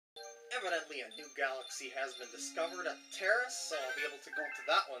Evidently a new galaxy has been discovered at the terrace, so I'll be able to go to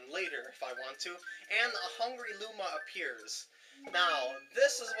that one later if I want to. And a hungry Luma appears. Now,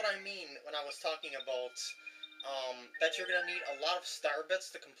 this is what I mean when I was talking about that you're going to need a lot of star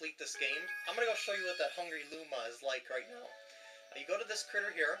bits to complete this game. I'm going to go show you what that hungry Luma is like right now. You go to this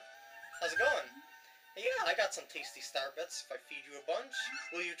critter here. How's it going? Yeah, I got some tasty star bits if I feed you a bunch.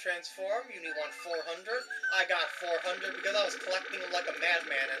 Will you transform? You need 400. I got 400 because I was collecting them like a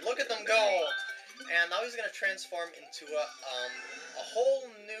madman, and look at them go! And now he's going to transform into a whole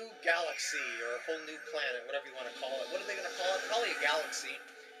new galaxy, or a whole new planet, whatever you want to call it. What are they going to call it? Probably a galaxy.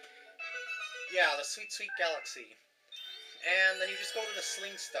 Yeah, the sweet, sweet galaxy. And then you just go to the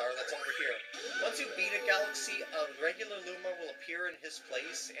Sling Star that's over here. Once you beat a galaxy, a regular Luma will appear in his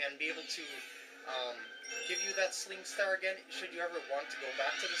place and be able to give you that Sling Star again, should you ever want to go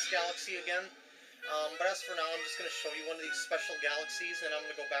back to this galaxy again. But as for now, I'm just going to show you one of these special galaxies, and I'm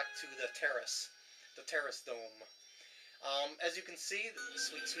going to go back to the Terrace Dome. As you can see, the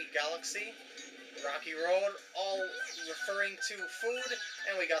sweet, sweet galaxy, Rocky Road, all referring to food,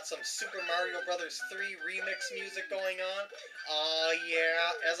 and we got some Super Mario Bros. 3 remix music going on.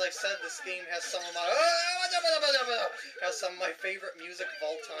 Yeah, as I said, this game has some of my favorite music of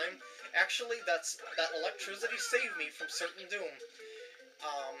all time. Actually, that electricity saved me from certain doom.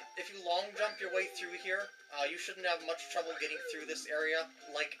 If you long jump your way through here, you shouldn't have much trouble getting through this area,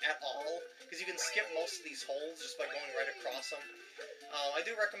 like, at all, because you can skip most of these holes just by going right across them. I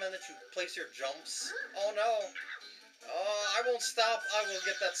do recommend that you place your jumps. Oh no! I won't stop, I will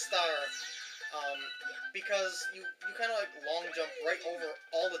get that star. Because you kind of like long jump right over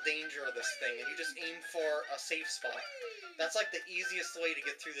all the danger of this thing, and you just aim for a safe spot. That's like the easiest way to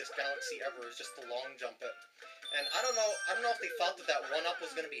get through this galaxy ever, is just to long jump it. And I don't know if they thought that that 1-up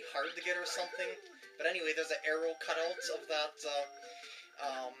was going to be hard to get or something, but anyway, there's an arrow cutout of that,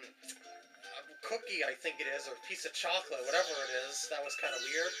 cookie, I think it is, or piece of chocolate, whatever it is. That was kind of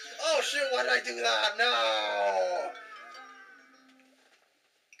weird. Oh shoot, why did I do that? No!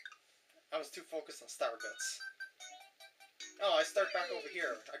 I was too focused on star bits. Oh, I start back over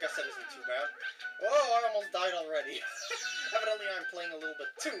here. I guess that isn't too bad. Whoa, I almost died already. Evidently I'm playing a little bit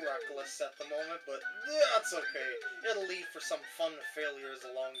too reckless at the moment, but that's okay. It'll lead for some fun failures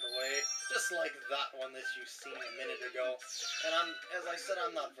along the way, just like that one that you've seen a minute ago. And as I said,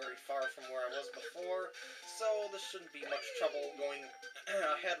 I'm not very far from where I was before, so this shouldn't be much trouble going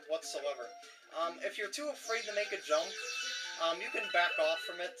ahead whatsoever. If you're too afraid to make a jump, you can back off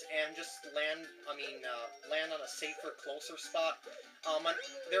from it and just land on a safer, closer spot.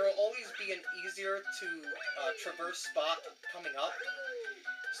 There will always be an easier to traverse spot coming up.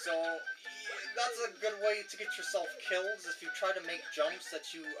 So that's a good way to get yourself kills if you try to make jumps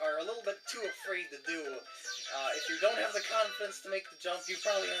that you are a little bit too afraid to do. If you don't have the confidence to make the jump, you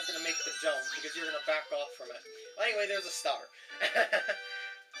probably aren't going to make the jump because you're going to back off from it. Anyway, there's a star.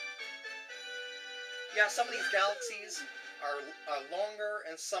 Yeah, some of these galaxies are longer,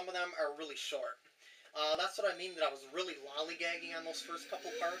 and some of them are really short. That's what I mean that I was really lollygagging on those first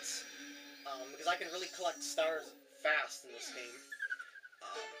couple parts, because I can really collect stars fast in this game.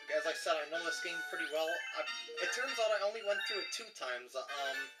 As I said, I know this game pretty well. It turns out I only went through it 2 times.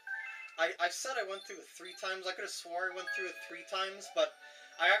 I said I went through it 3 times. I could have swore I went through it 3 times, but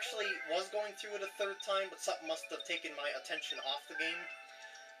I actually was going through it a 3rd time, but something must have taken my attention off the game.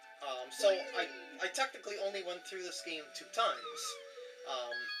 So I technically only went through this game 2 times.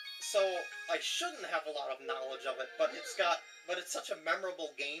 So I shouldn't have a lot of knowledge of it, but it's such a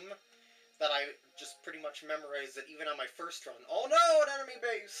memorable game that I just pretty much memorized it even on my first run. Oh no, an enemy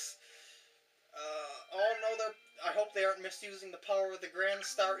base! Oh no, I hope they aren't misusing the power of the Grand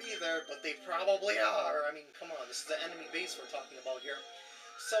Star either, but they probably are. I mean, come on, this is the enemy base we're talking about here.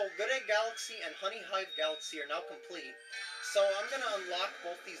 So, Good Egg Galaxy and Honey Hive Galaxy are now complete. So, I'm going to unlock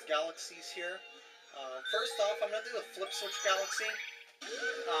both these galaxies here. First off, I'm going to do the Flipswitch Galaxy.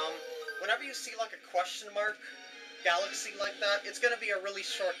 Whenever you see like a question mark galaxy like that, it's going to be a really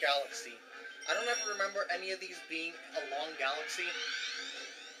short galaxy. I don't ever remember any of these being a long galaxy.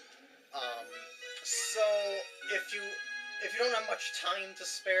 So, if you don't have much time to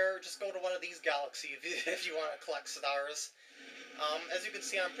spare, just go to one of these galaxies if you want to collect stars. As you can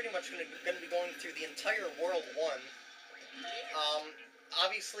see, I'm pretty much going to be going through the entire World 1.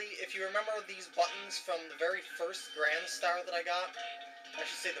 Obviously, if you remember these buttons from the very first Grand Star that I got, I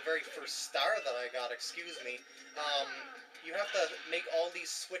should say the very first star that I got, excuse me, you have to make all these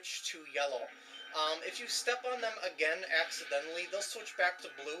switch to yellow. If you step on them again accidentally, they'll switch back to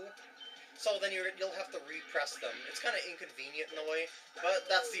blue. So then you'll have to repress them. It's kind of inconvenient in a way, but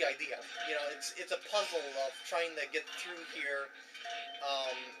that's the idea. You know, it's a puzzle of trying to get through here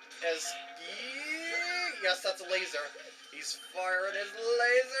as... Yes, that's a laser. He's firing his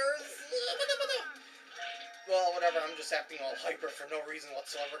lasers. Well, whatever, I'm just acting all hyper for no reason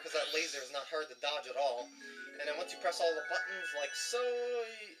whatsoever, because that laser is not hard to dodge at all. And then once you press all the buttons, like so,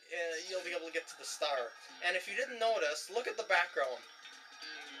 you'll be able to get to the star. And if you didn't notice, look at the background.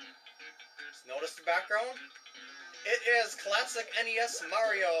 Notice the background? It is classic NES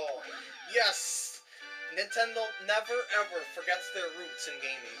Mario! Yes! Nintendo never ever forgets their roots in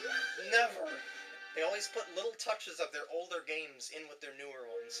gaming. Never! They always put little touches of their older games in with their newer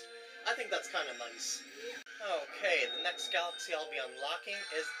ones. I think that's kind of nice. Okay, the next galaxy I'll be unlocking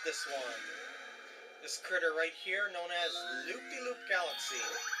is this one. This critter right here, known as Loopdeeloop Galaxy.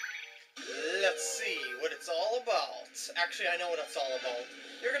 Let's see what it's all about. Actually, I know what it's all about.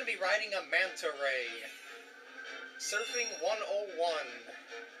 You're going to be riding a manta ray. Surfing 101.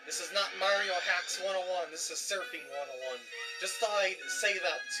 This is not Mario Hacks 101. This is Surfing 101. Just thought I'd say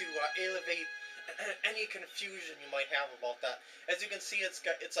that to elevate any confusion you might have about that. As you can see, it's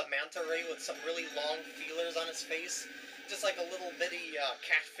a manta ray with some really long feelers on its face. Just like a little bitty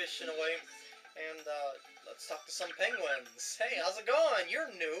catfish in a way. And let's talk to some penguins. Hey, how's it going?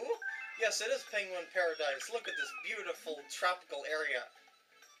 You're new. Yes, it is Penguin Paradise. Look at this beautiful tropical area.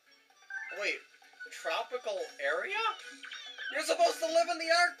 Wait, tropical area? You're supposed to live in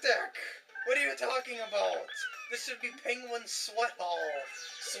the Arctic! What are you talking about? This should be Penguin Sweat Hall.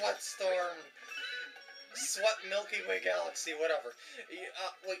 Sweat Storm. Sweat Milky Way Galaxy, whatever.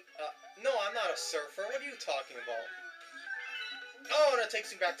 No, I'm not a surfer. What are you talking about? Oh, and it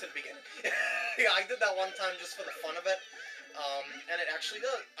takes me back to the beginning. Yeah, I did that one time just for the fun of it. And it actually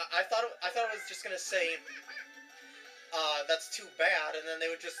does. I thought it was just gonna say, that's too bad, and then they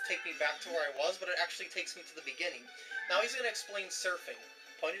would just take me back to where I was, but it actually takes me to the beginning. Now he's gonna explain surfing.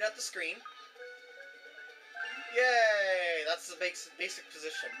 Pointed at the screen. Yay! That's the basic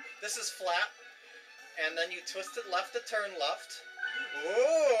position. This is flat, and then you twist it left to turn left.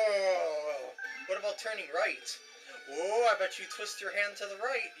 Whoa! What about turning right? Oh, I bet you twist your hand to the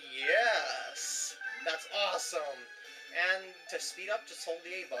right. Yes! That's awesome! And to speed up, just hold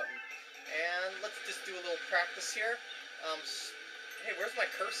the A button. And let's just do a little practice here. Hey, where's my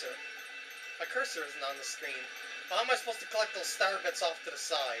cursor? My cursor isn't on the screen. How am I supposed to collect those star bits off to the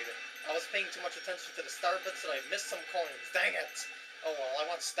side? I was paying too much attention to the star bits and I missed some coins. Dang it! Oh well, I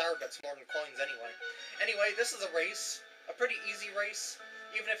want star bits more than coins anyway. Anyway, this is a race. A pretty easy race,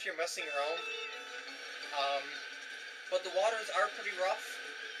 even if you're messing around. But the waters are pretty rough.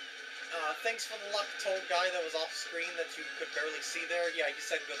 Thanks for the luck, Toad guy that was off screen that you could barely see there. Yeah, he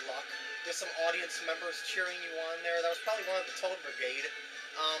said good luck. There's some audience members cheering you on there. That was probably one of the Toad Brigade.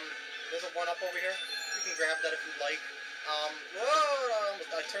 There's a 1-up over here. You can grab that if you'd like. Whoa!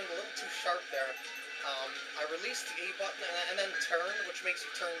 I turned a little too sharp there. I released the A button and then turn, which makes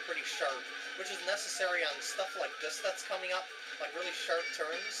you turn pretty sharp, which is necessary on stuff like this that's coming up, like really sharp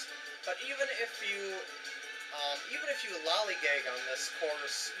turns. But even if you lollygag on this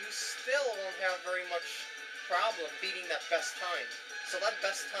course, you still won't have very much problem beating that best time. So that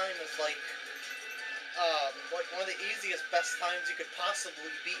best time is like one of the easiest best times you could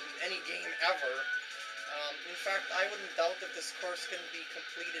possibly beat in any game ever. In fact, I wouldn't doubt that this course can be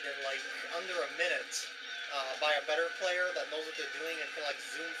completed in like under a minute by a better player that knows what they're doing and can like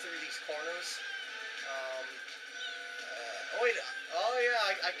zoom through these corners. Oh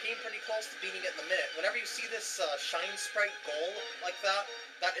yeah, I came pretty close to beating it in a minute. Whenever you see this shine sprite goal like that,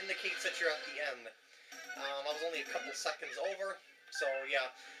 that indicates that you're at the end. I was only a couple seconds over, so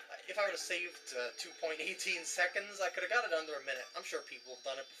yeah. If I would have saved 2.18 seconds, I could have got it under a minute. I'm sure people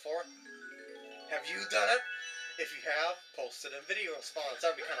have done it before. Have you done it? If you have, post it in video response.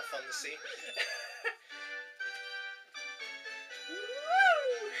 That would be kind of fun to see.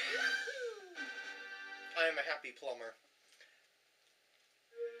 I am a happy plumber.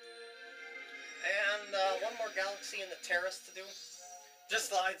 And one more galaxy in the terrace to do. Just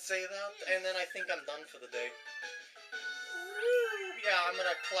thought I'd say that, and then I think I'm done for the day. Yeah, I'm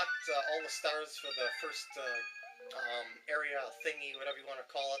gonna collect all the stars for the first area thingy, whatever you want to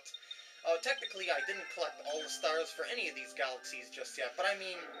call it. Technically, I didn't collect all the stars for any of these galaxies just yet, but I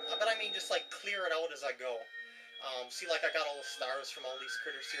mean just like clear it out as I go. See, like I got all the stars from all these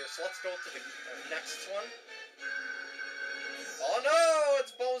critters here, so let's go to the next one. Oh no! It's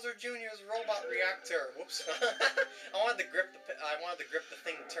Bowser Jr.'s robot reactor. Whoops. I wanted to grip the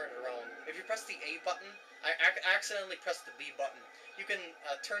thing and turn it around. If you press the A button, I accidentally pressed the B button. You can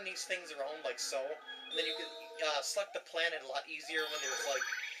turn these things around like so, and then you can select the planet a lot easier when there's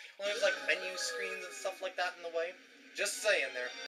like menu screens and stuff like that in the way. Just saying there.